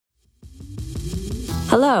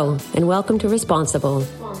Hello, and welcome to Responsible,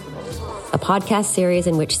 a podcast series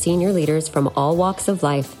in which senior leaders from all walks of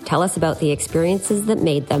life tell us about the experiences that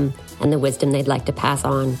made them and the wisdom they'd like to pass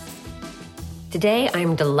on. Today,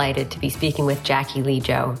 I'm delighted to be speaking with Jackie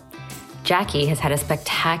Lijo. Jackie has had a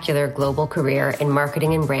spectacular global career in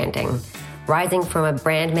marketing and branding, rising from a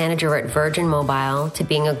brand manager at Virgin Mobile to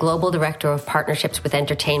being a global director of partnerships with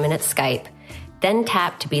entertainment at Skype, then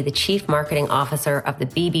tapped to be the chief marketing officer of the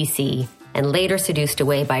BBC, and later seduced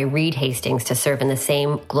away by Reed Hastings to serve in the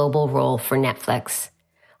same global role for Netflix.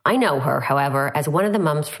 I know her, however, as one of the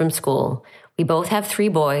mums from school. We both have 3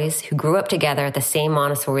 boys who grew up together at the same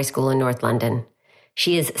Montessori school in North London.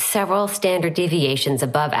 She is several standard deviations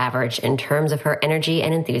above average in terms of her energy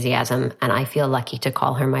and enthusiasm, and I feel lucky to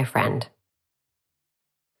call her my friend.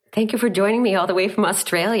 Thank you for joining me all the way from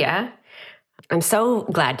Australia. I'm so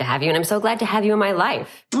glad to have you, and I'm so glad to have you in my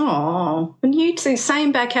life. Oh, and you too.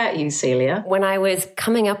 Same back at you, Celia. When I was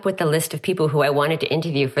coming up with the list of people who I wanted to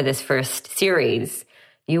interview for this first series,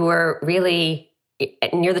 you were really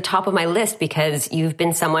near the top of my list because you've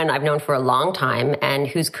been someone I've known for a long time and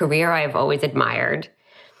whose career I've always admired.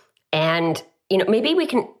 And, maybe we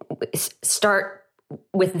can start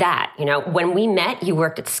with that. When we met, you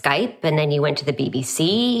worked at Skype, and then you went to the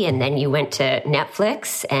BBC, and then you went to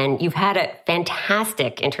Netflix, and you've had a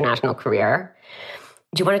fantastic international career.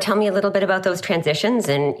 Do you want to tell me a little bit about those transitions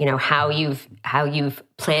and, how you've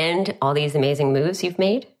planned all these amazing moves you've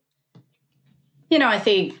made? I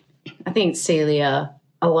think, Celia,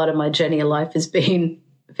 a lot of my journey in life has been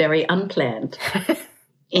very unplanned.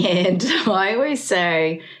 And I always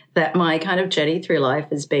say that my kind of journey through life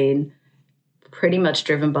has been pretty much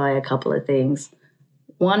driven by a couple of things.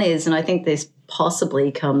 One is, and I think this possibly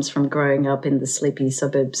comes from growing up in the sleepy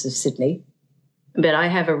suburbs of Sydney, but I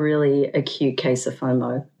have a really acute case of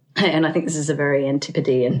FOMO. And I think this is a very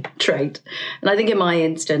Antipodean trait. And I think in my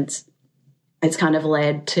instance, it's kind of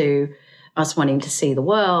led to us wanting to see the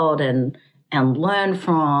world and learn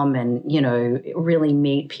from and, really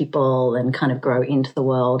meet people and kind of grow into the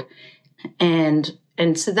world.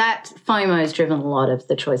 And so that FOMO has driven a lot of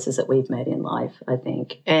the choices that we've made in life, I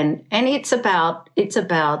think. And it's about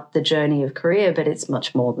the journey of career, but it's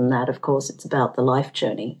much more than that. Of course, it's about the life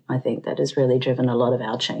journey, I think, that has really driven a lot of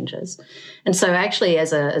our changes. And so actually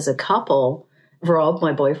as a couple, Rob,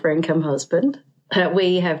 my boyfriend cum husband,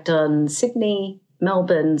 we have done Sydney,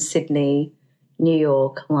 Melbourne, Sydney, New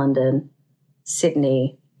York, London,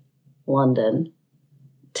 Sydney, London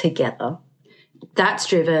together. That's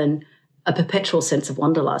driven a perpetual sense of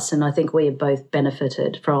wanderlust. And I think we have both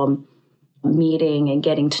benefited from meeting and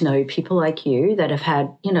getting to know people like you that have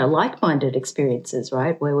had, like-minded experiences,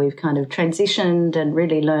 right? Where we've kind of transitioned and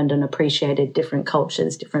really learned and appreciated different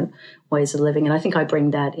cultures, different ways of living. And I think I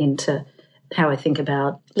bring that into how I think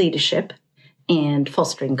about leadership and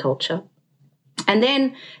fostering culture. And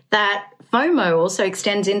then that FOMO also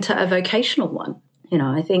extends into a vocational one.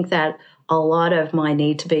 I think that a lot of my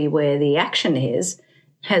need to be where the action is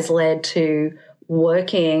has led to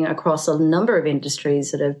working across a number of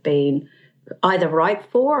industries that have been either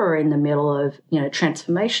ripe for or in the middle of,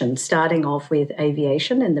 transformation, starting off with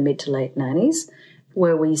aviation in the mid to late 90s,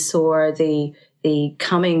 where we saw the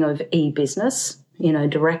coming of e-business,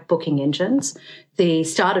 direct booking engines, the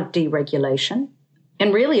start of deregulation,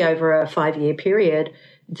 and really over a 5-year period,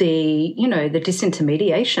 the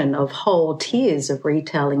disintermediation of whole tiers of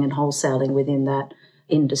retailing and wholesaling within that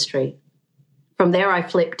industry. From there, I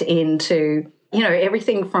flipped into,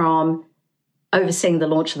 everything from overseeing the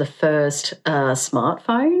launch of the first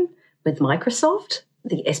smartphone with Microsoft,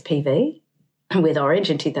 the SPV, with Orange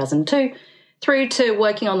in 2002, through to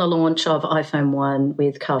working on the launch of iPhone 1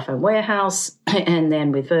 with Carphone Warehouse, and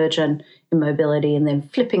then with Virgin in mobility, and then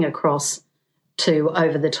flipping across to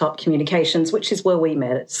over-the-top communications, which is where we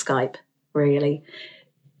met at Skype, really.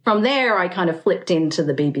 From there, I kind of flipped into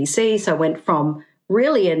the BBC, so I went from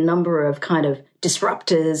really a number of kind of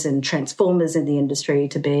disruptors and transformers in the industry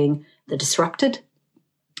to being the disrupted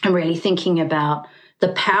and really thinking about the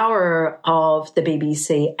power of the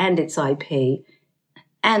BBC and its IP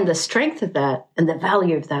and the strength of that and the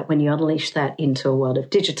value of that when you unleash that into a world of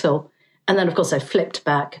digital. And then, of course, I flipped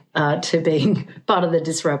back to being part of the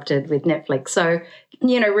disrupted with Netflix. So,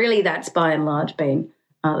 really that's by and large been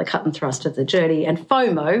the cut and thrust of the journey. And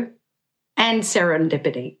FOMO and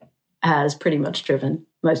serendipity has pretty much driven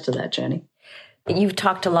most of that journey. You've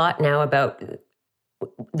talked a lot now about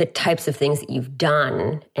the types of things that you've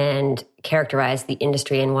done and characterized the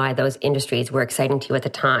industry and why those industries were exciting to you at the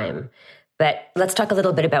time. But let's talk a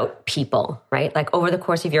little bit about people, right? Like over the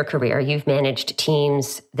course of your career, you've managed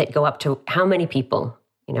teams that go up to how many people,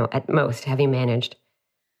 at most have you managed?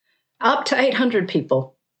 Up to 800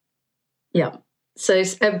 people. Yeah. So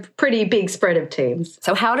it's a pretty big spread of teams.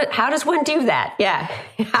 So how does one do that? Yeah.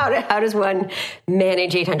 How does one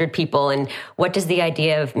manage 800 people? And what does the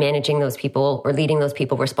idea of managing those people or leading those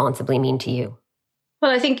people responsibly mean to you?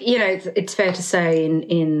 Well, I think, it's fair to say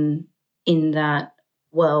in that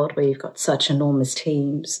world where you've got such enormous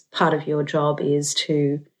teams, part of your job is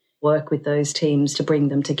to work with those teams to bring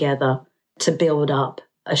them together, to build up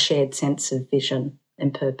a shared sense of vision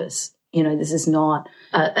and purpose. This is not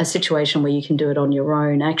a situation where you can do it on your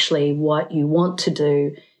own. Actually, what you want to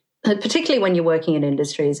do, particularly when you're working in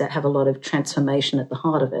industries that have a lot of transformation at the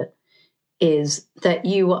heart of it, is that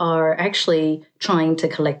you are actually trying to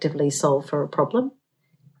collectively solve for a problem.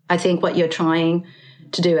 I think what you're trying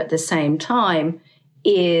to do at the same time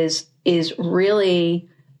is really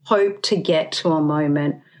hope to get to a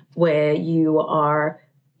moment where you are,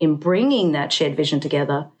 in bringing that shared vision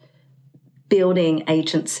together, building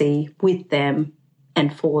agency with them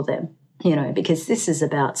and for them, because this is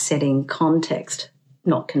about setting context,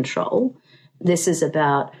 not control. This is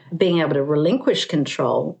about being able to relinquish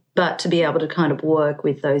control, but to be able to kind of work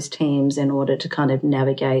with those teams in order to kind of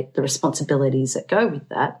navigate the responsibilities that go with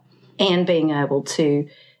that, and being able to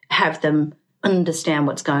have them understand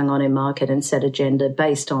what's going on in market and set agenda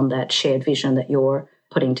based on that shared vision that you're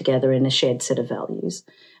putting together in a shared set of values.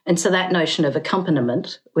 And so that notion of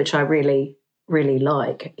accompaniment, which I really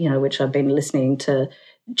like, which I've been listening to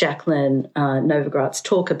Jacqueline Novogratz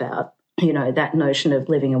talk about, that notion of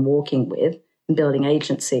living and walking with and building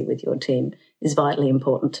agency with your team is vitally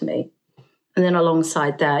important to me. And then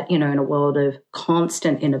alongside that, in a world of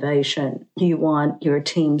constant innovation, you want your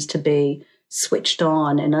teams to be switched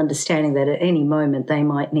on and understanding that at any moment they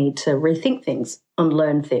might need to rethink things,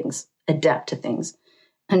 unlearn things, adapt to things.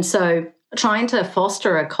 And so trying to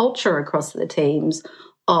foster a culture across the teams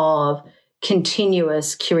of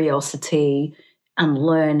continuous curiosity and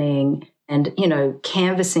learning and,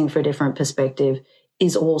 canvassing for a different perspective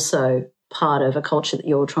is also part of a culture that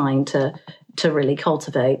you're trying to really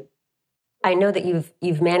cultivate. I know that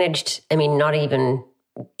you've managed, not even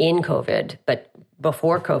in COVID, but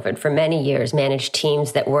before COVID, for many years, managed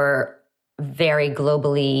teams that were very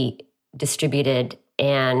globally distributed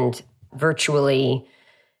and virtually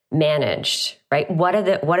managed, right? What are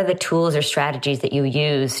the tools or strategies that you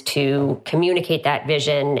use to communicate that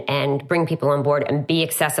vision and bring people on board and be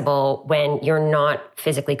accessible when you're not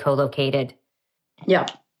physically co-located? Yeah.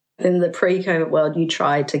 In the pre-COVID world, you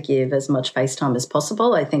try to give as much face time as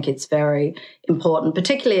possible. I think it's very important,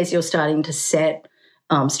 particularly as you're starting to set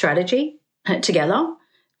strategy together,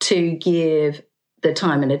 to give the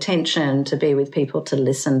time and attention to be with people, to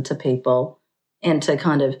listen to people, and to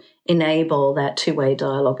kind of enable that two-way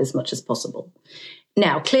dialogue as much as possible.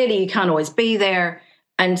 Now, clearly, you can't always be there.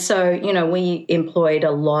 And so, we employed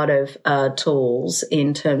a lot of tools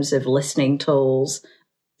in terms of listening tools,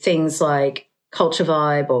 things like Culture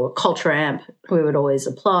Vibe or Culture Amp, we would always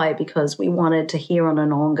apply because we wanted to hear on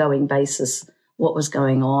an ongoing basis what was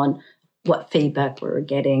going on, what feedback we were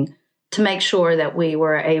getting, to make sure that we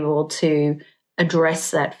were able to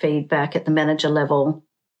address that feedback at the manager level.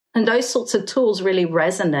 And those sorts of tools really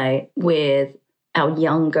resonate with our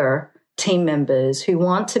younger team members who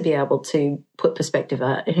want to be able to put perspective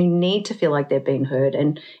out, who need to feel like they're being heard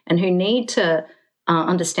and who need to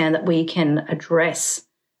understand that we can address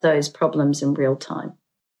those problems in real time.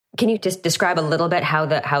 Can you just describe a little bit how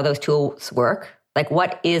those tools work? Like,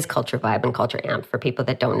 what is Culture Vibe and Culture Amp for people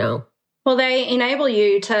that don't know? Well, they enable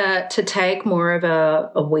you to take more of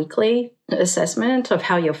a weekly assessment of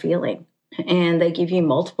how you're feeling. And they give you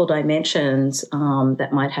multiple dimensions that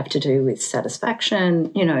might have to do with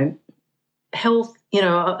satisfaction, health,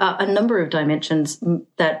 a number of dimensions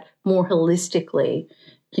that more holistically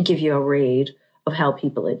give you a read of how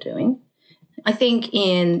people are doing. I think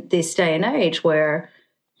in this day and age where,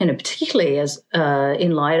 particularly as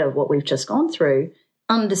in light of what we've just gone through,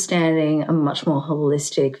 understanding a much more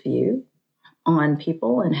holistic view on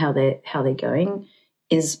people and how they're going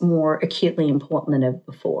is more acutely important than ever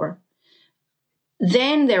before.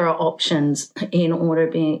 Then there are options in order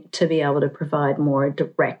to be able to provide more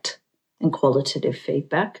direct and qualitative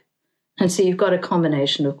feedback. And so you've got a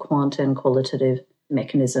combination of quant and qualitative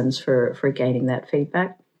mechanisms for gaining that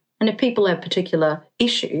feedback. And if people have particular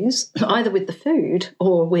issues, either with the food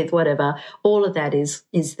or with whatever, all of that is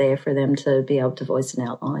there for them to be able to voice and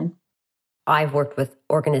outline. I've worked with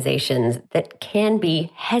organizations that can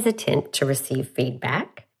be hesitant to receive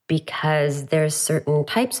feedback because there's certain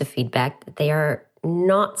types of feedback that they are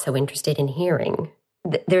not so interested in hearing.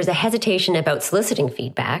 There's a hesitation about soliciting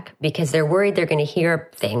feedback because they're worried they're going to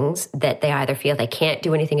hear things that they either feel they can't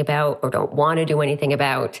do anything about or don't want to do anything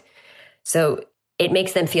about. So it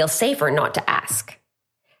makes them feel safer not to ask.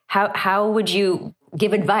 How would you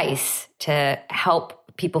give advice to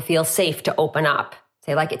help people feel safe to open up?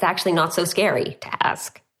 Say, like, it's actually not so scary to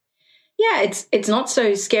ask. Yeah, it's not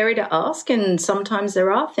so scary to ask, and sometimes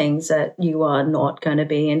there are things that you are not going to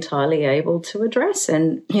be entirely able to address.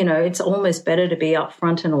 And, it's almost better to be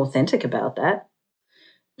upfront and authentic about that.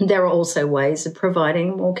 There are also ways of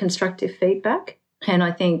providing more constructive feedback. And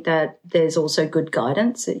I think that there's also good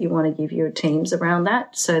guidance that you want to give your teams around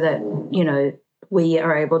that so that, we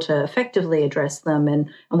are able to effectively address them and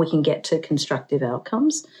we can get to constructive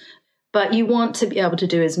outcomes. But you want to be able to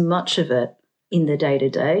do as much of it in the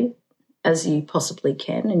day-to-day as you possibly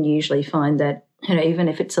can, and usually find that, even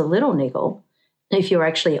if it's a little niggle, if you're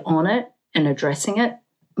actually on it and addressing it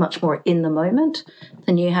much more in the moment,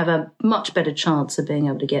 then you have a much better chance of being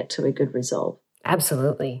able to get to a good result.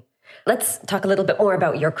 Absolutely. Let's talk a little bit more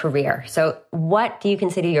about your career. So what do you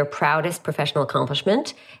consider your proudest professional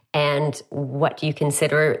accomplishment, and what do you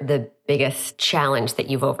consider the biggest challenge that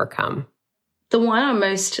you've overcome? The one I'm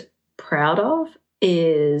most proud of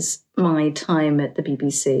is my time at the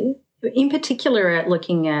BBC, in particular at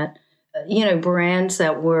looking at, brands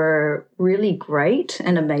that were really great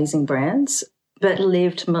and amazing brands, but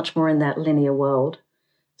lived much more in that linear world.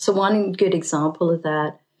 So one good example of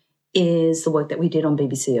that is the work that we did on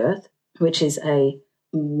BBC Earth, which is a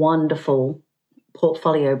wonderful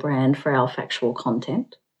portfolio brand for our factual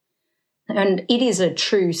content. And it is a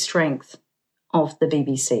true strength of the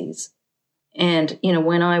BBC's. And,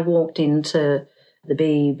 when I walked into the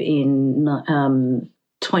Beeb in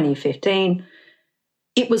 2015,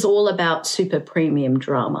 it was all about super premium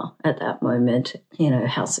drama at that moment,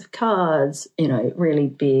 House of Cards, really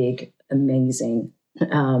big, amazing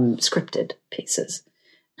scripted pieces.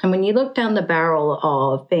 And when you look down the barrel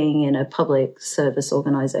of being in a public service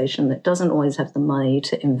organisation that doesn't always have the money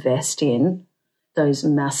to invest in those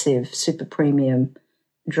massive super premium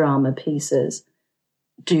drama pieces,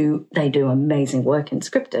 they do amazing work in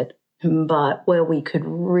scripted. But where we could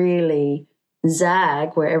really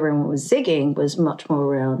zag, where everyone was zigging, was much more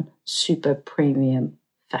around super premium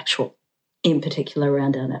factual, in particular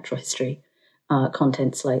around our natural history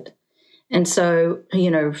content slate. And so,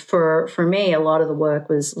 for me, a lot of the work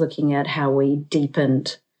was looking at how we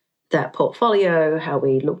deepened that portfolio, how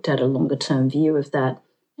we looked at a longer term view of that,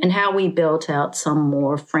 and how we built out some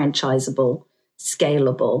more franchisable,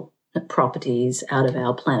 scalable properties out of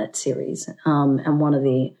our Planet series. And one of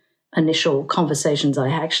the initial conversations I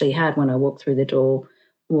actually had when I walked through the door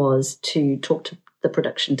was to talk to the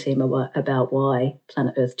production team about why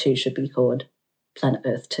Planet Earth 2 should be called Planet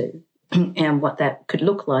Earth 2 and what that could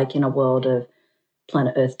look like in a world of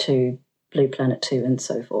Planet Earth 2, Blue Planet 2, and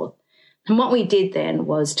so forth. And what we did then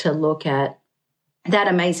was to look at that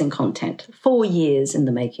amazing content, 4 years in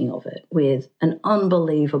the making of it, with an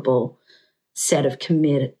unbelievable set of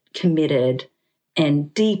committed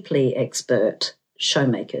and deeply expert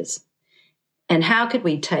showmakers. And how could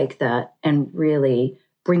we take that and really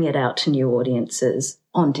bring it out to new audiences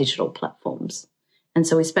on digital platforms? And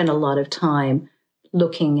so we spent a lot of time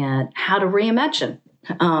looking at how to reimagine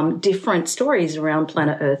different stories around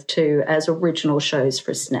Planet Earth 2 as original shows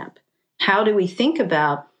for Snap. How do we think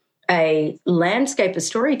about a landscape of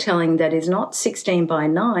storytelling that is not 16 by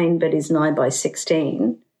 9, but is 9 by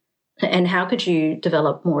 16? And how could you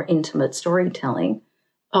develop more intimate storytelling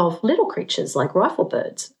of little creatures like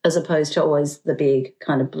riflebirds, as opposed to always the big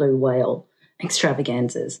kind of blue whale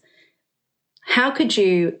extravaganzas? How could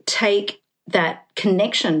you take that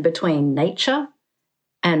connection between nature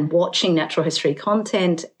and watching natural history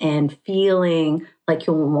content and feeling like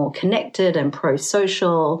you're more connected and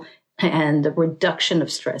pro-social and the reduction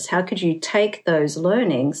of stress? How could you take those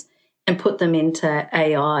learnings and put them into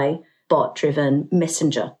AI bot-driven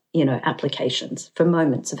messenger, applications for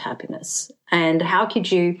moments of happiness? And how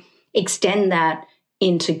could you extend that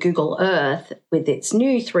into Google Earth with its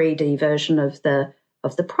new 3D version of the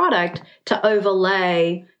product to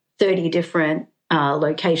overlay 30 different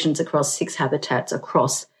locations across 6 habitats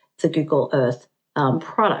across the Google Earth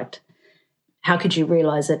product? How could you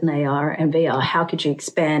realize it in AR and VR? How could you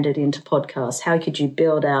expand it into podcasts? How could you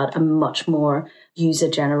build out a much more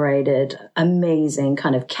user-generated, amazing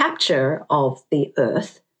kind of capture of the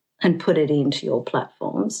Earth and put it into your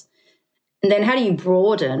platforms? And then how do you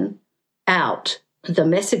broaden out the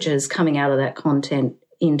messages coming out of that content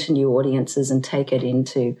into new audiences and take it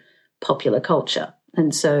into popular culture?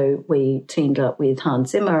 And so we teamed up with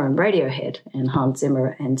Hans Zimmer and Radiohead and Hans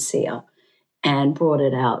Zimmer and Sia and brought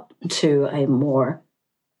it out to a more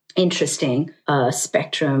interesting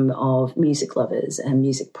spectrum of music lovers and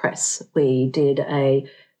music press. We did a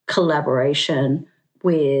collaboration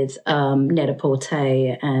with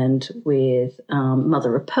Net-a-Porter and with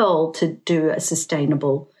Mother of Pearl to do a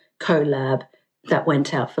sustainable collab that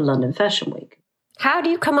went out for London Fashion Week. How do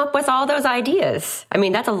you come up with all those ideas? I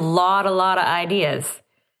mean, that's a lot of ideas.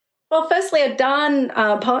 Well, firstly, I've done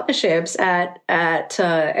partnerships at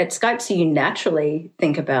Skype, so you naturally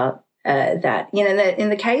think about that. You know, in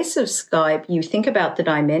the case of Skype, you think about the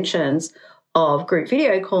dimensions of group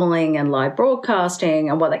video calling and live broadcasting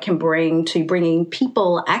and what that can bring to bringing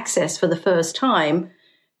people access for the first time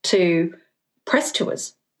to press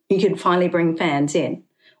tours. You could finally bring fans in.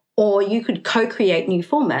 Or you could co-create new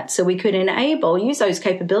formats. So we could use those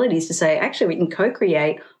capabilities to say, actually, we can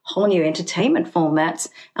co-create whole new entertainment formats,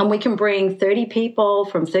 and we can bring 30 people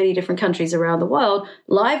from 30 different countries around the world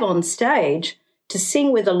live on stage to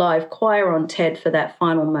sing with a live choir on TED for that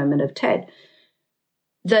final moment of TED.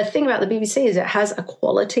 The thing about the BBC is it has a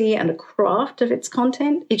quality and a craft of its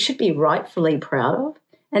content it should be rightfully proud of.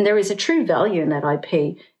 And there is a true value in that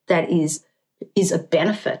IP that is a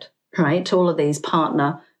benefit, right, to all of these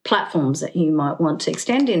partner platforms that you might want to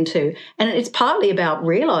extend into. And it's partly about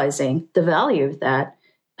realizing the value of that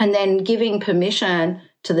and then giving permission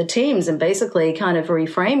to the teams and basically kind of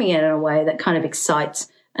reframing it in a way that kind of excites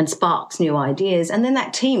and sparks new ideas. And then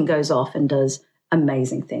that team goes off and does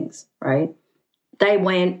amazing things, right? They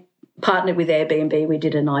partnered with Airbnb. We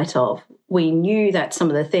did a night of. We knew that some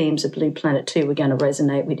of the themes of Blue Planet 2 were going to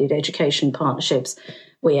resonate. We did education partnerships.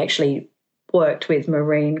 We actually worked with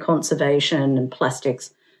marine conservation and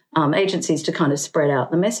plastics agencies to kind of spread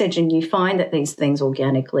out the message. And you find that these things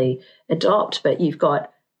organically adopt, but you've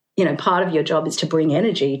got, you know, part of your job is to bring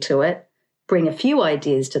energy to it, bring a few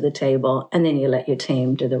ideas to the table, and then you let your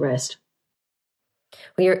team do the rest.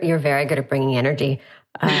 Well, you're very good at bringing energy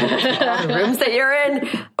to all the rooms that you're in.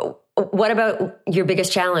 What about your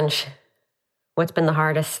biggest challenge? What's been the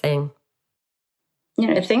hardest thing? You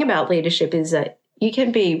know, the thing about leadership is that you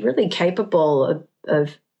can be really capable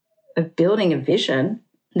of building a vision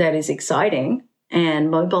that is exciting and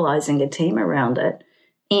mobilizing a team around it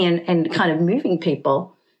and kind of moving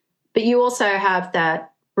people. But you also have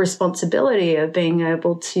that responsibility of being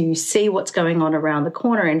able to see what's going on around the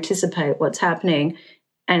corner, anticipate what's happening,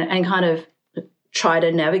 and kind of try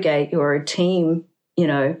to navigate your team,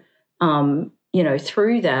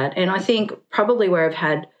 through that. And I think probably where I've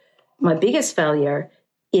had my biggest failure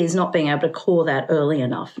is not being able to call that early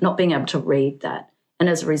enough, not being able to read that. And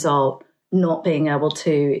as a result, not being able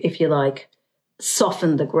to, if you like,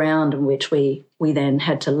 soften the ground in which we then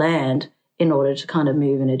had to land in order to kind of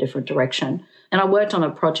move in a different direction. And I worked on a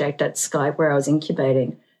project at Skype where I was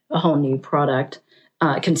incubating a whole new product,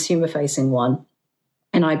 a consumer-facing one,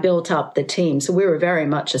 and I built up the team. So we were very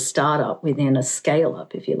much a startup within a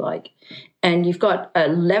scale-up, if you like. And you've got a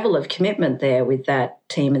level of commitment there with that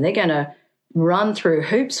team, and they're going to run through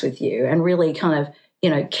hoops with you and really kind of,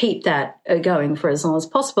 keep that going for as long as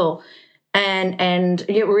possible. And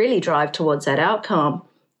you really drive towards that outcome.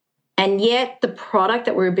 And yet the product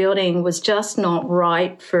that we were building was just not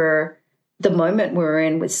right for the moment we were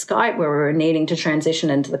in with Skype, where we were needing to transition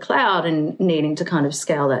into the cloud and needing to kind of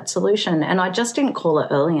scale that solution. And I just didn't call it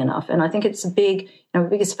early enough. And I think it's the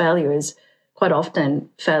biggest failure is quite often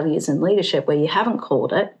failures in leadership where you haven't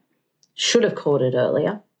called it, should have called it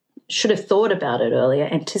earlier, should have thought about it earlier,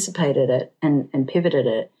 anticipated it and pivoted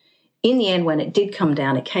it. In the end, when it did come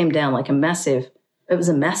down, it came down like it was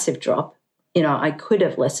a massive drop. I could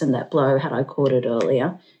have lessened that blow had I caught it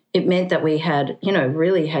earlier. It meant that we had,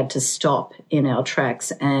 really had to stop in our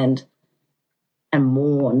tracks and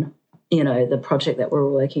mourn, the project that we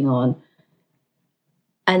were working on.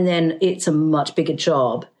 And then it's a much bigger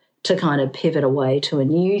job to kind of pivot away to a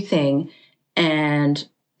new thing and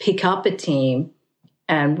pick up a team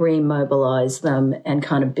and remobilize them and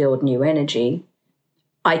kind of build new energy.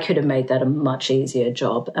 I could have made that a much easier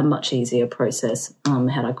job, a much easier process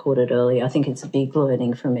had I caught it early. I think it's a big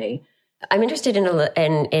learning for me. I'm interested in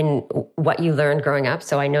what you learned growing up.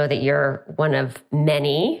 So I know that you're one of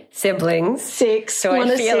many siblings. 6. So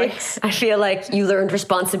I feel like you learned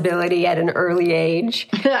responsibility at an early age.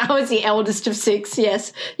 I was the eldest of 6.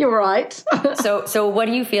 Yes, you're right. So what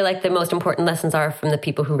do you feel like the most important lessons are from the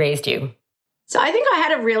people who raised you? So I think I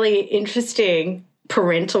had a really interesting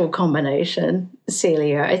parental combination,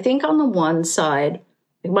 Celia. I think on the one side,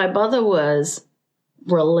 my mother was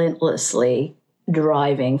relentlessly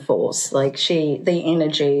driving force. Like the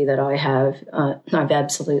energy that I have, I've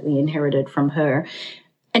absolutely inherited from her.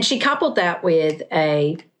 And she coupled that with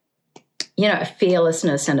a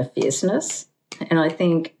fearlessness and a fierceness. And I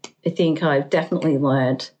think I've definitely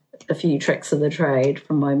learnt a few tricks of the trade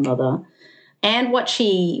from my mother. And what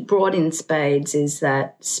she brought in spades is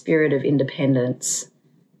that spirit of independence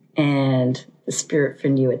and the spirit for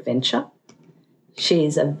new adventure.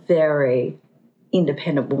 She's a very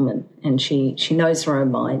independent woman, and she knows her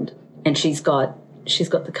own mind, and she's got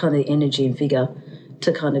the kind of energy and vigor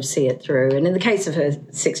to kind of see it through. And in the case of her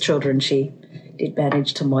 6 children, she did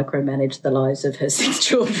manage to micromanage the lives of her 6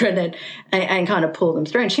 children and kind of pull them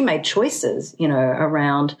through. And she made choices,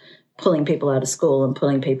 around pulling people out of school and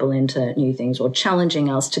pulling people into new things, or challenging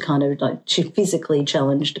us to kind of, like, she physically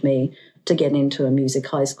challenged me to get into a music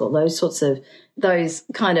high school. Those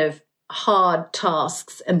kind of hard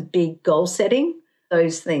tasks and big goal setting,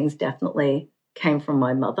 those things definitely came from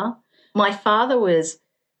my mother. My father was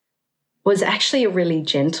actually a really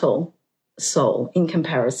gentle soul in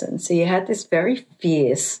comparison. So you had this very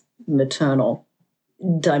fierce maternal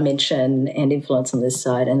dimension and influence on this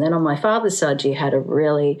side. And then on my father's side, you had a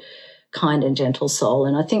really kind and gentle soul.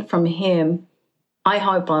 And I think from him, I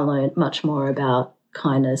hope I learned much more about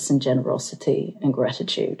kindness and generosity and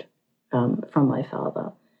gratitude from my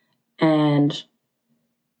father. And,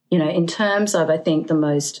 in terms of, I think, the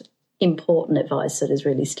most important advice that has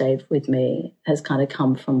really stayed with me has kind of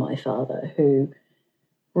come from my father, who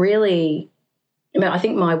really, I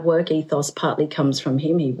think my work ethos partly comes from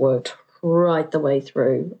him. He worked right the way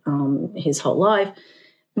through his whole life,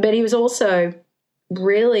 but he was also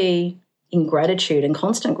really in gratitude and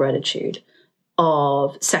constant gratitude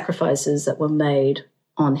of sacrifices that were made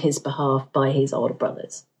on his behalf by his older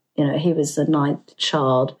brothers. He was the 9th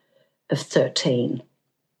child of 13.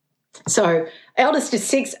 So eldest to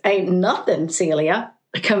 6 ain't nothing, Celia,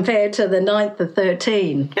 compared to the 9th of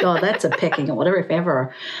 13. God, that's a pecking order, if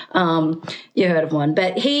ever you heard of one.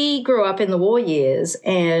 But he grew up in the war years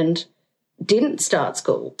and didn't start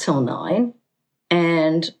school till 9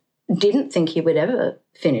 and didn't think he would ever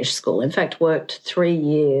finish school. In fact, worked 3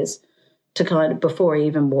 years to kind of before he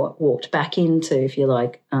even walked back into, if you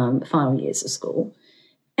like, the final years of school.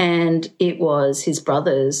 And it was his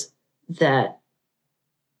brothers that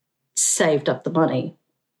saved up the money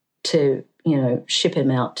to, ship him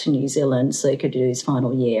out to New Zealand so he could do his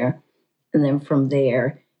final year. And then from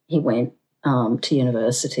there, he went to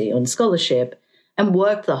university on scholarship and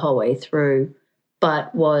worked the whole way through,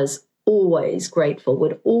 but was always grateful,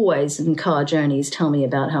 would always in car journeys tell me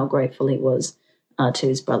about how grateful he was to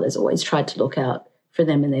his brothers, always tried to look out for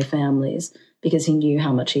them and their families because he knew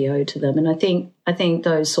how much he owed to them. And I think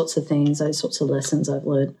those sorts of things, those sorts of lessons I've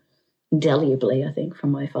learned indelibly, I think,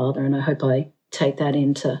 from my father, and I hope I take that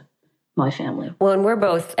into my family. Well, and we're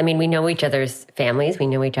both, we know each other's families. We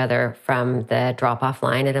know each other from the drop-off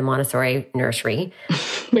line at a Montessori nursery.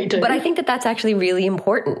 We do. But I think that that's actually really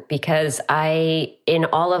important because in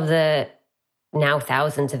all of the now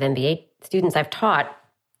thousands of MBA students I've taught,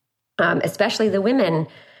 especially the women,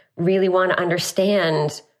 really want to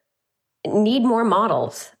understand, need more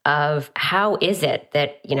models of how is it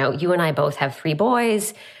that, you and I both have 3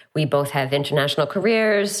 boys, we both have international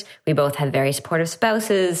careers, we both have very supportive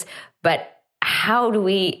spouses, but how do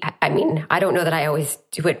we, I don't know that I always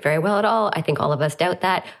do it very well at all. I think all of us doubt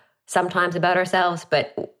that sometimes about ourselves,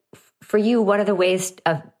 but for you, what are the ways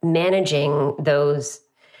of managing those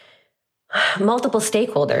multiple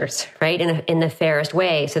stakeholders, right, in the fairest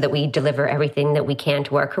way so that we deliver everything that we can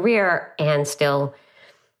to our career and still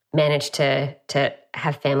manage to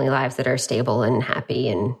have family lives that are stable and happy?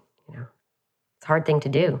 And, it's a hard thing to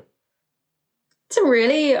do. It's a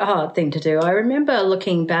really hard thing to do. I remember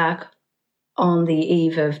looking back on the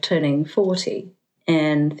eve of turning 40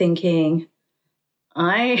 and thinking,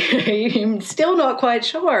 I am still not quite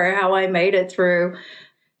sure how I made it through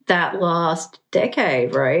that last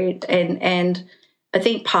decade, right? And I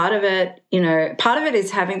think part of it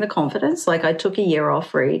is having the confidence. Like, I took a year off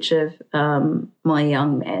for each of my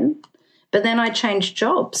young men, but then I changed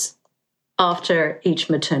jobs after each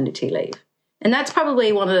maternity leave. And that's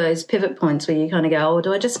probably one of those pivot points where you kind of go,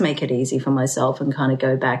 do I just make it easy for myself and kind of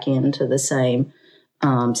go back into the same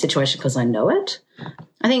situation because I know it?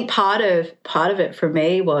 I think part of it for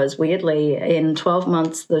me was, weirdly, in 12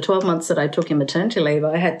 months, the 12 months that I took in maternity leave,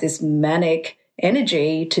 I had this manic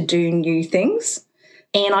energy to do new things.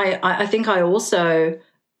 And I think I also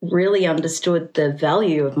really understood the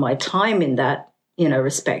value of my time in that,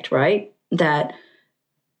 respect, right? That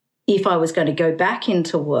if I was going to go back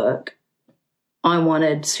into work, I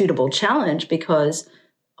wanted suitable challenge because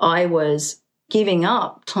I was giving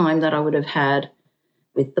up time that I would have had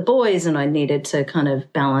with the boys, and I needed to kind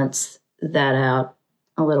of balance that out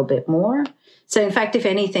a little bit more. So, in fact, if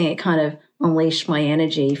anything, it kind of unleashed my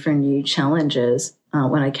energy for new challenges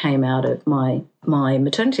when I came out of my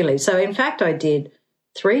maternity leave. So, in fact, I did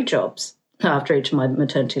 3 jobs after each of my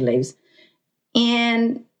maternity leaves.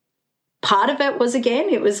 And part of it was, again,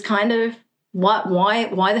 it was kind of why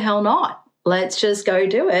the hell not? Let's just go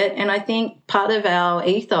do it. And I think part of our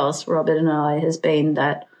ethos, Robert and I, has been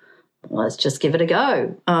that let's just give it a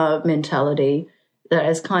go mentality that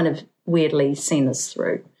has kind of weirdly seen us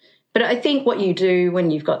through. But I think what you do when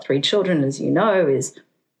you've got 3 children, as you know, is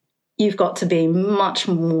you've got to be much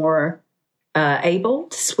more able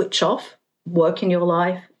to switch off work in your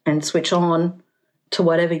life and switch on to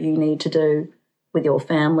whatever you need to do with your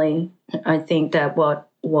family. I think that what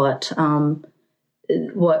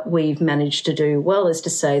we've managed to do well is to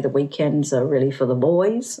say the weekends are really for the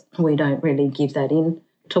boys. We don't really give that in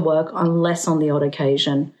to work unless on the odd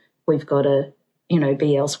occasion we've got to,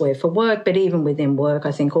 be elsewhere for work. But even within work,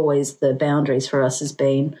 I think always the boundaries for us has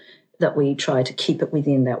been that we try to keep it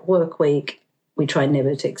within that work week. We try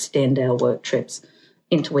never to extend our work trips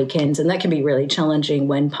into weekends. And that can be really challenging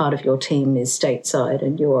when part of your team is stateside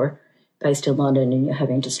and you're based in London and you're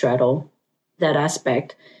having to straddle that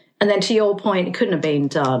aspect. And then to your point, it couldn't have been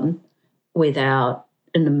done without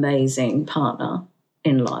an amazing partner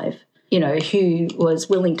in life, who was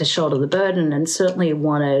willing to shoulder the burden and certainly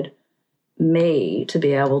wanted me to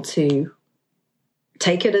be able to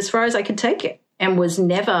take it as far as I could take it, and was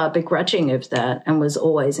never begrudging of that and was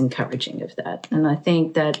always encouraging of that. And I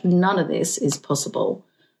think that none of this is possible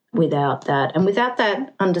without that. And without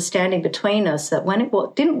that understanding between us that when it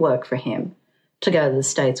didn't work for him to go to the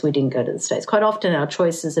States, we didn't go to the States. Quite often our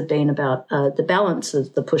choices have been about the balance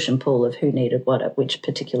of the push and pull of who needed what at which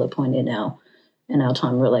particular point in our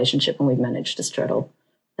time relationship, and we've managed to straddle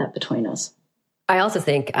that between us. I also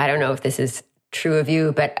think, I don't know if this is true of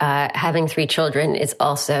you, but having 3 children is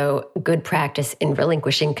also good practice in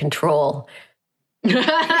relinquishing control.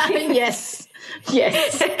 Yes.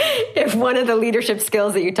 If one of the leadership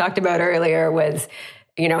skills that you talked about earlier was,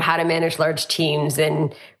 how to manage large teams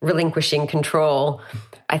and relinquishing control,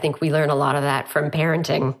 I think we learn a lot of that from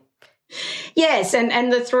parenting. Yes,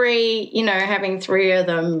 and the 3, having 3 of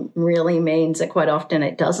them really means that quite often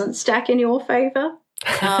it doesn't stack in your favor,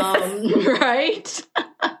 right?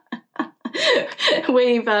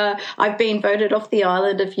 I've been voted off the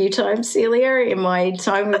island a few times, Celia, in my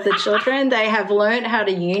time with the children. They have learned how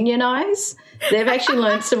to unionize. They've actually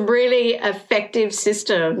learned some really effective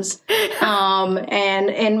systems.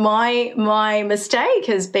 And my mistake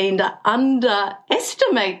has been to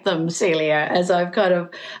underestimate them, Celia, as I've kind of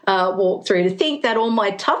walked through, to think that all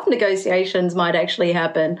my tough negotiations might actually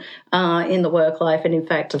happen in the work life. And in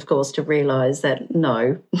fact, of course, to realize that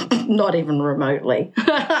no, not even remotely.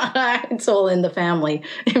 It's all in the family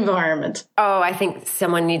environment. Oh, I think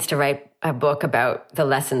someone needs to write a book about the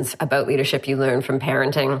lessons about leadership you learn from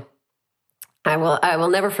parenting. I will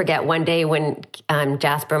never forget one day when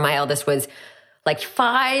Jasper, my eldest, was like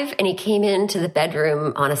 5, and he came into the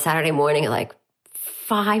bedroom on a Saturday morning at like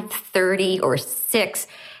 5:30 or 6,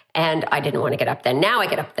 and I didn't want to get up then. Now I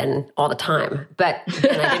get up then all the time, but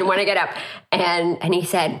I didn't want to get up. And he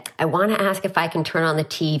said, I want to ask if I can turn on the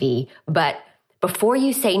TV, but before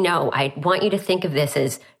you say no, I want you to think of this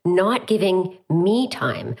as not giving me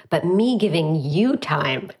time, but me giving you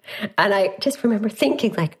time. And I just remember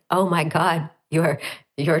thinking like, oh my God, your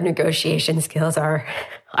negotiation skills are,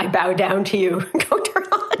 I bow down to you. Go turn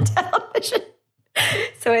on the television.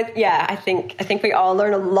 So I think we all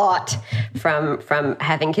learn a lot from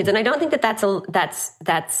having kids. And I don't think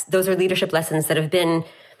that's those are leadership lessons that have been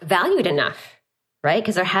valued enough. Right?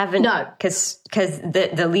 Because there haven't, because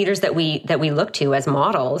the leaders that we look to as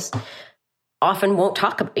models often don't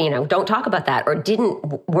talk about that, or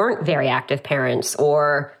weren't very active parents,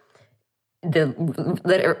 or the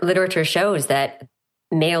literature shows that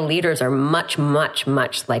male leaders are much, much,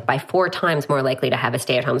 much like by 4 times more likely to have a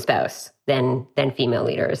stay-at-home spouse than female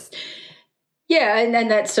leaders. Yeah,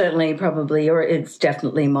 and that's certainly probably, or it's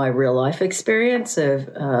definitely my real life experience of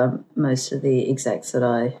most of the execs that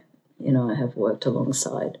I have worked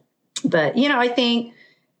alongside. But, I think,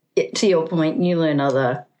 to your point, you learn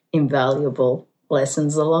other invaluable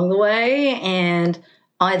lessons along the way. And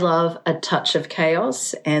I love a touch of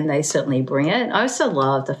chaos, and they certainly bring it. I also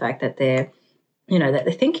love the fact that they're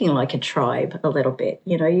thinking like a tribe a little bit.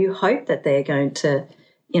 You hope that they're going to,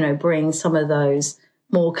 bring some of those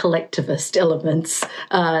more collectivist elements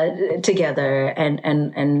together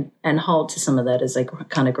and hold to some of that as they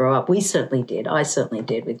kind of grow up. We certainly did. I certainly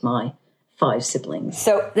did with my 5 siblings.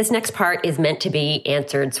 So this next part is meant to be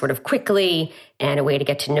answered sort of quickly and a way to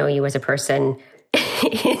get to know you as a person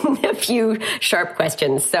in a few sharp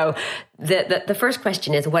questions. So the first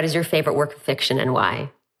question is, what is your favorite work of fiction and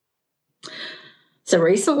why? So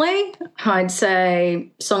recently, I'd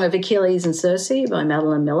say Song of Achilles and Circe by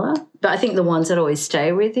Madeline Miller. But I think the ones that always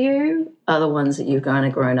stay with you are the ones that you've kind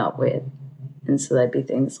of grown up with. And so they'd be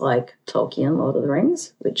things like Tolkien, Lord of the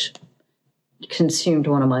Rings, which consumed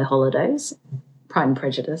one of my holidays, Pride and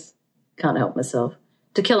Prejudice, can't help myself,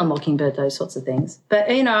 To Kill a Mockingbird, those sorts of things. But,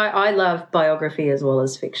 I love biography as well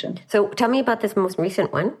as fiction. So tell me about this most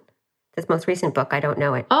recent one, this most recent book. I don't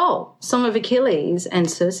know it. Oh, Song of Achilles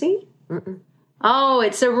and Circe? Mm-mm. Oh,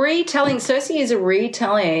 it's a retelling. Circe is a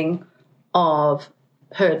retelling of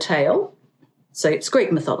her tale. So it's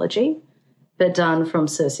Greek mythology, but done from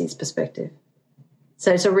Circe's perspective.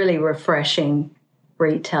 So it's a really refreshing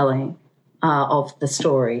retelling of the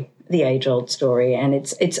story, the age-old story, and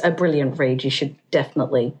it's a brilliant read. You should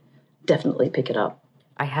definitely pick it up.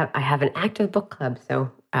 I have an active book club,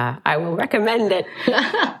 so I will recommend it.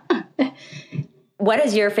 What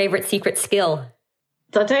is your favorite secret skill?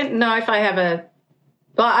 I don't know if I have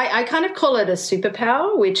I kind of call it a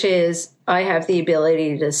superpower, which is I have the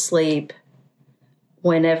ability to sleep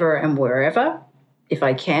whenever and wherever if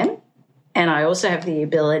I can. And I also have the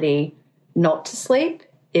ability not to sleep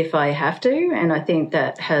if I have to. And I think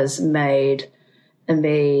that has made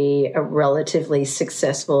me a relatively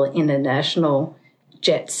successful international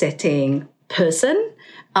jet-setting person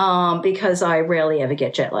because I rarely ever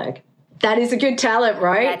get jet lag. That is a good talent,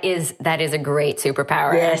 right? That is a great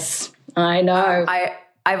superpower. Yes, I know.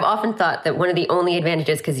 I've often thought that one of the only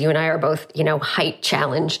advantages, because you and I are both, height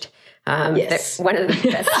challenged, yes. One of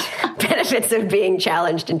the best benefits of being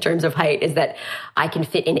challenged in terms of height is that I can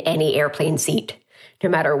fit in any airplane seat, no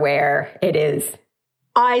matter where it is.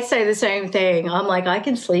 I say the same thing. I'm like, I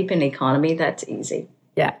can sleep in economy. That's easy.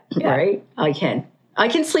 Yeah. Right? I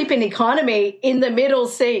can sleep in economy in the middle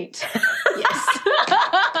seat. Yes.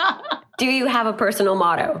 Do you have a personal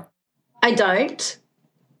motto? I don't.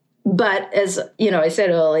 But as, I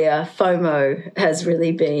said earlier, FOMO has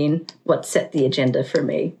really been what set the agenda for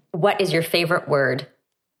me. What is your favorite word?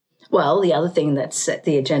 Well, the other thing that set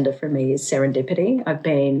the agenda for me is serendipity. I've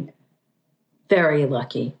been very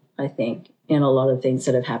lucky, I think, in a lot of things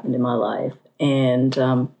that have happened in my life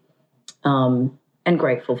and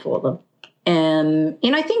grateful for them. And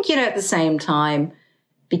I think, at the same time,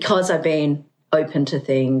 because I've been open to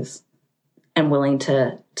things and willing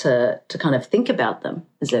to kind of think about them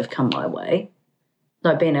as they've come my way,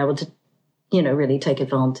 I've been able to, really take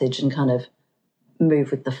advantage and kind of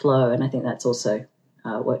move with the flow. And I think that's also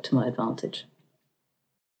worked to my advantage.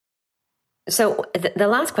 So the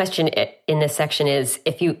last question in this section is,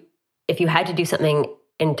 if you had to do something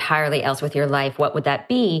entirely else with your life, what would that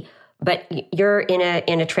be? But you're in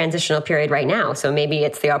a transitional period right now, so maybe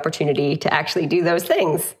it's the opportunity to actually do those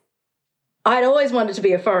things. I'd always wanted to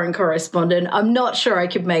be a foreign correspondent. I'm not sure I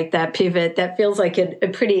could make that pivot. That feels like a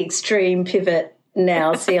pretty extreme pivot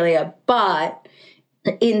now, Celia. But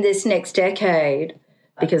in this next decade,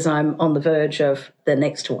 because I'm on the verge of the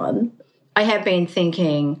next one, I have been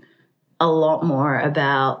thinking a lot more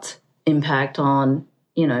about impact on,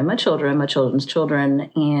 my children, my children's children,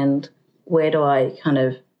 and where do I kind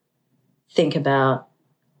of think about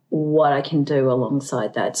what I can do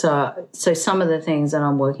alongside that. So some of the things that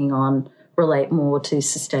I'm working on relate more to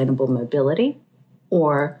sustainable mobility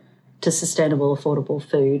or to sustainable, affordable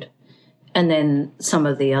food. And then some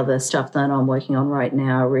of the other stuff that I'm working on right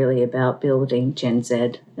now are really about building Gen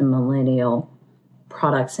Z and millennial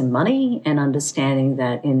products and money and understanding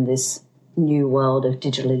that in this new world of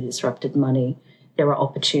digitally disrupted money, there are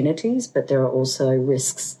opportunities, but there are also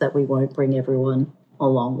risks that we won't bring everyone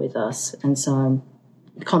along with us. And so I'm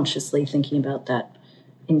consciously thinking about that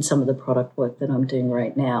in some of the product work that I'm doing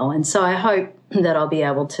right now. And so I hope that I'll be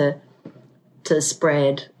able to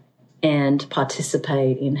spread and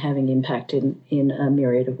participate in having impact in a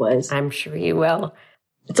myriad of ways. I'm sure you will.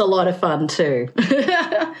 It's a lot of fun too.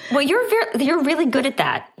 Well, you're really good at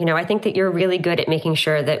that. I think that you're really good at making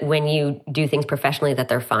sure that when you do things professionally that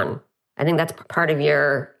they're fun. I think that's part of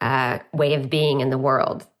your way of being in the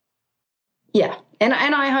world. Yeah. And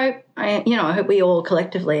I hope we all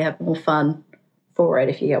collectively have more fun for it,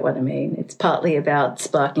 if you get what I mean. It's partly about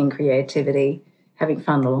sparking creativity, having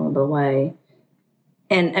fun along the way,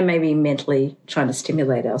 and maybe mentally trying to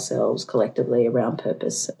stimulate ourselves collectively around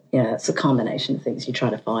purpose. It's a combination of things you try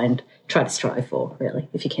to strive for, really,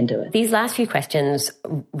 if you can do it. These last few questions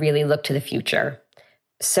really look to the future.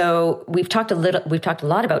 So we've talked a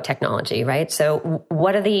lot about technology, right? So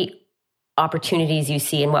what are the opportunities you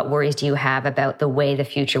see and what worries do you have about the way the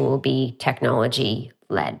future will be technology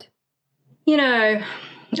led?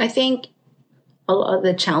 I think a lot of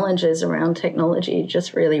the challenges around technology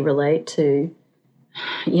just really relate to,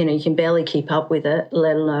 you can barely keep up with it,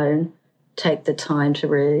 let alone take the time to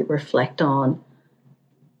really reflect on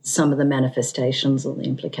some of the manifestations or the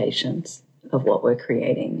implications of what we're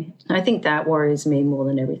creating. I think that worries me more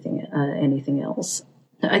than anything else.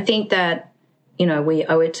 I think that, we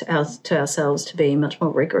owe it to ourselves to be much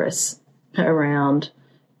more rigorous around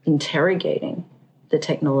interrogating the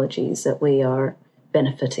technologies that we are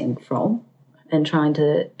benefiting from and trying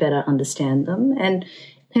to better understand them. And,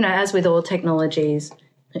 as with all technologies,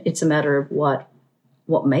 it's a matter of what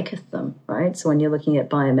maketh them, right? So when you're looking at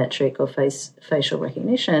biometric or facial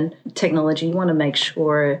recognition technology, you want to make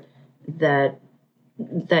sure that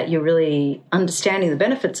you're really understanding the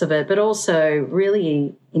benefits of it, but also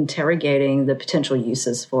really interrogating the potential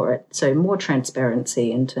uses for it. So more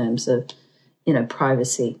transparency in terms of,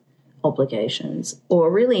 privacy obligations, or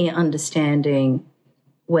really understanding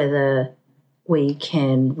whether we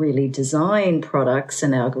can really design products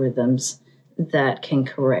and algorithms that can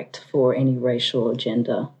correct for any racial or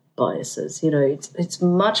gender biases. It's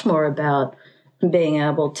much more about being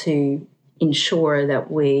able to ensure that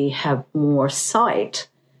we have more sight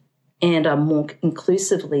and are more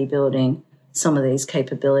inclusively building some of these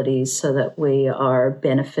capabilities so that we are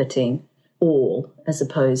benefiting all as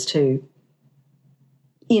opposed to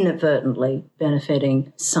inadvertently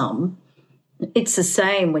benefiting some. It's the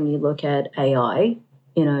same when you look at AI,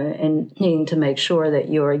 and needing to make sure that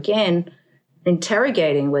you're, again,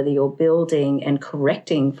 interrogating whether you're building and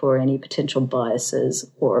correcting for any potential biases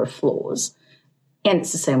or flaws. And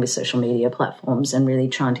it's the same with social media platforms and really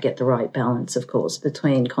trying to get the right balance, of course,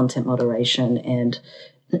 between content moderation and,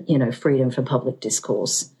 freedom for public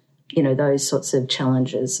discourse. Those sorts of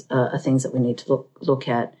challenges are things that we need to look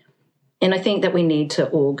at. And I think that we need to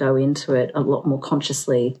all go into it a lot more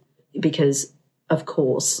consciously because, of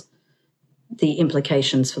course, the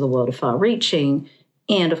implications for the world are far-reaching.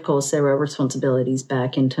 And, of course, there are responsibilities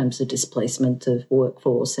back in terms of displacement of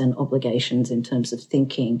workforce and obligations in terms of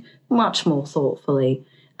thinking much more thoughtfully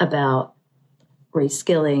about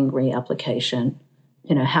reskilling, reapplication.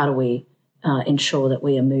 How do we ensure that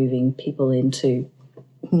we are moving people into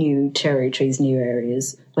new territories, new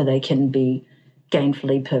areas where they can be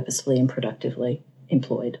gainfully, purposefully, and productively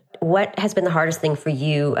employed. What has been the hardest thing for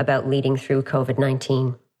you about leading through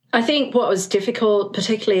COVID-19? I think what was difficult,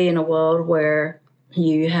 particularly in a world where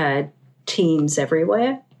you had teams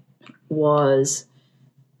everywhere, was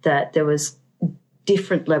that there was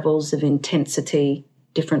different levels of intensity,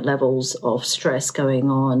 different levels of stress going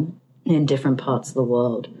on in different parts of the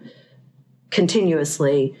world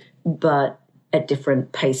continuously, but at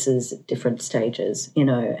different paces, at different stages,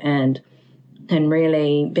 and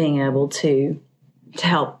really being able to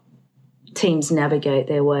help teams navigate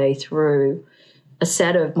their way through a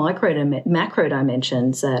set of macro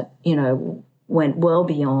dimensions that, went well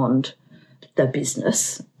beyond the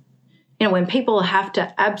business. When people have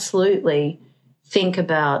to absolutely think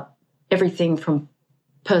about everything from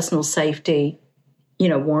personal safety,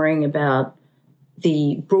 worrying about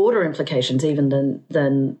the broader implications even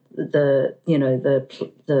than the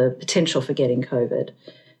potential for getting COVID,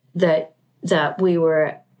 that we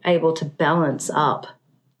were able to balance up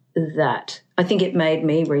that. I think it made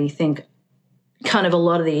me rethink kind of a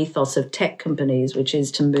lot of the ethos of tech companies, which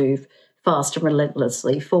is to move fast and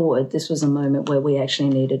relentlessly forward. This was a moment where we actually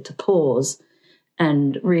needed to pause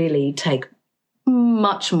and really take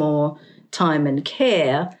much more time and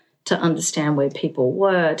care to understand where people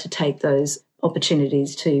were, to take those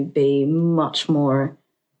opportunities to be much more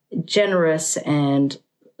generous and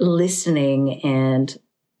listening and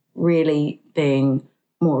really being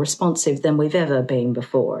more responsive than we've ever been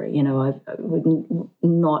before. We've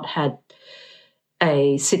not had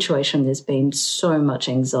a situation there's been so much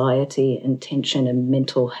anxiety and tension and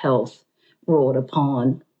mental health wrought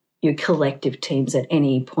upon your collective teams at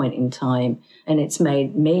any point in time. And it's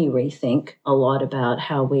made me rethink a lot about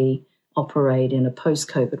how we operate in a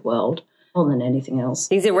post-COVID world more than anything else.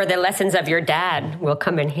 These are where the lessons of your dad will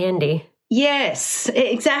come in handy. Yes,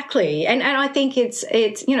 exactly. And I think it's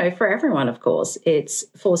for everyone, of course, it's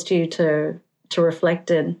forced you to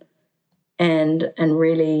reflect and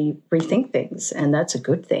really rethink things. And that's a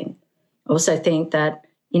good thing. I also think that,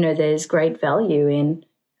 there's great value in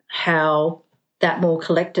how that more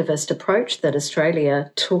collectivist approach that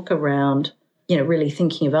Australia took around, really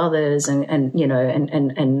thinking of others and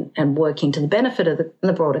working to the benefit of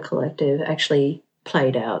the broader collective actually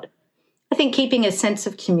played out. I think keeping a sense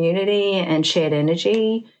of community and shared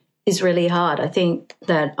energy is really hard. I think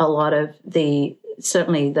that a lot of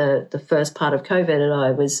certainly the first part of COVID that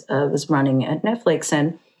I was running at Netflix,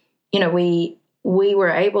 and, we were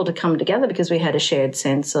able to come together because we had a shared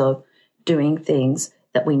sense of doing things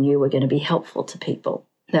that we knew were going to be helpful to people,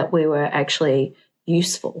 that we were actually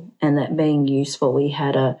useful, and that being useful, we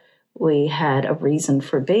had a we had a reason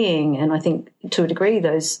for being. And I think to a degree,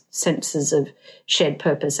 those senses of shared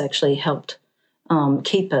purpose actually helped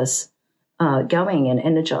keep us going and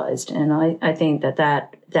energized. And I think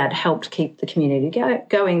that helped keep the community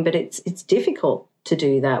going. But it's difficult to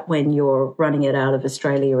do that when you're running it out of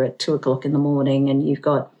Australia at 2:00 in the morning and you've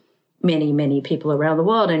got many, many people around the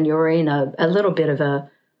world and you're in a little bit of a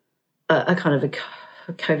kind of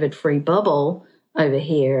a COVID-free bubble over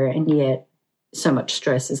here, and yet so much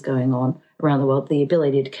stress is going on around the world. The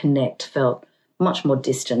ability to connect felt much more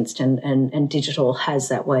distanced, and digital has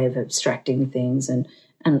that way of abstracting things, and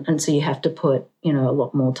so you have to put, a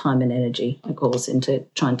lot more time and energy, of course, into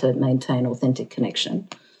trying to maintain authentic connection.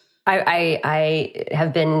 I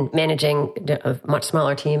have been managing a much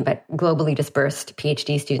smaller team, but globally dispersed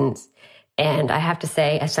PhD students. And I have to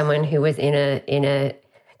say, as someone who was in a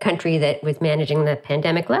country that was managing the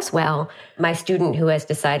pandemic less well, my student who has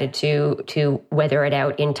decided to weather it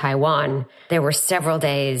out in Taiwan, there were several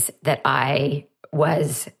days that I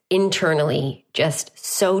was internally just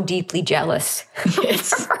so deeply jealous.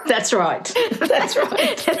 Yes, that's right. That's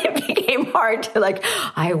right. And it became hard to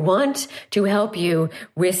I want to help you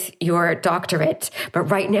with your doctorate, but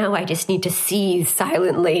right now I just need to seethe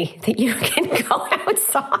silently that you can go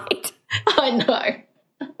outside. I know.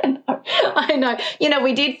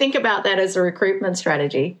 We did think about that as a recruitment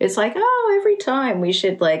strategy. It's every time we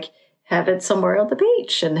should have it somewhere on the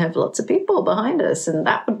beach and have lots of people behind us, and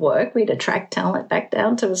that would work. We'd attract talent back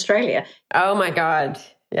down to Australia. Oh my God.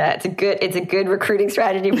 Yeah, it's a good recruiting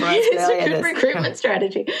strategy for Australia. It's a good recruitment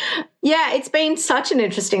strategy. Yeah, it's been such an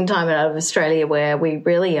interesting time out of Australia where we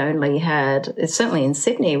really only had, certainly in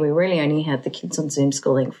Sydney, we really only had the kids on Zoom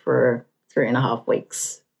schooling for 3.5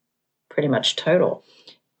 weeks, pretty much total.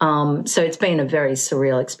 So it's been a very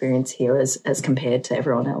surreal experience here as compared to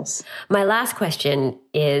everyone else. My last question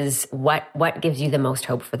is, what gives you the most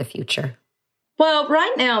hope for the future? Well,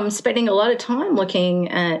 right now I'm spending a lot of time looking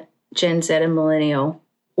at Gen Z and millennial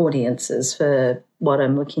audiences for what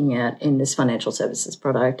I'm looking at in this financial services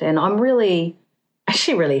product. And I'm really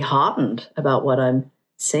heartened about what I'm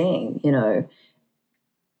seeing.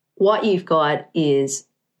 What you've got is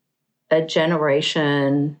a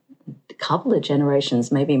generation, a couple of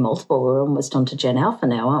generations, maybe multiple, we're almost on to Gen Alpha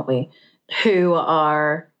now, aren't we, who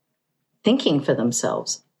are thinking for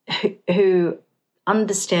themselves, who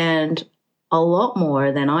understand a lot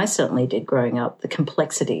more than I certainly did growing up, the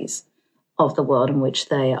complexities of the world in which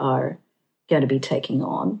they are going to be taking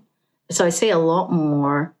on. So I see a lot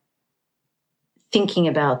more thinking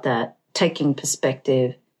about that, taking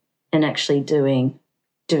perspective and actually doing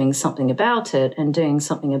something about it, and doing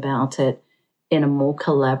something about it in a more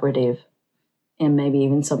collaborative and maybe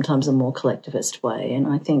even sometimes a more collectivist way. And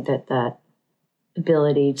I think that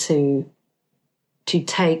ability to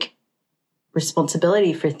take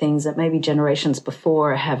responsibility for things that maybe generations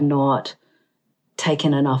before have not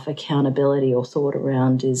taken enough accountability or thought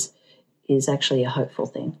around is actually a hopeful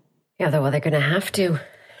thing. Yeah, well, they're going to have to.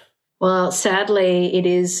 Well, sadly, it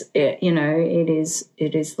is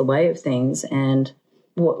the way of things. And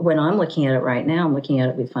when I'm looking at it right now, I'm looking at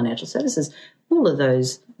it with financial services, all of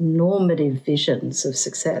those normative visions of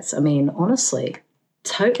success. I mean, honestly,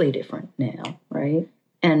 totally different now, right?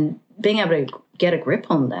 And being able to get a grip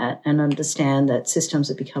on that and understand that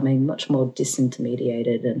systems are becoming much more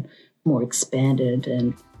disintermediated and more expanded,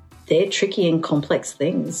 and they're tricky and complex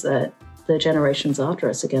things that the generations after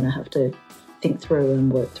us are going to have to think through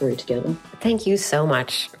and work through together. Thank you so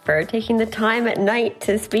much for taking the time at night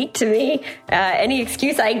to speak to me. Any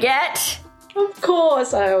excuse I get. Of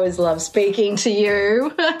course, I always love speaking to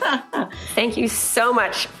you. Thank you so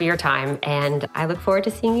much for your time, and I look forward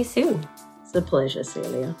to seeing you soon. It's a pleasure,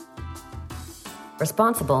 Celia.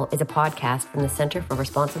 Responsible is a podcast from the Center for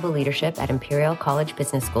Responsible Leadership at Imperial College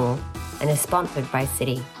Business School and is sponsored by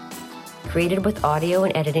Citi. Created with audio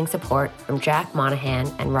and editing support from Jack Monahan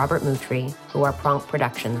and Robert Moutry, who are Prompt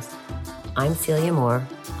Productions. I'm Celia Moore.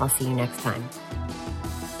 I'll see you next time.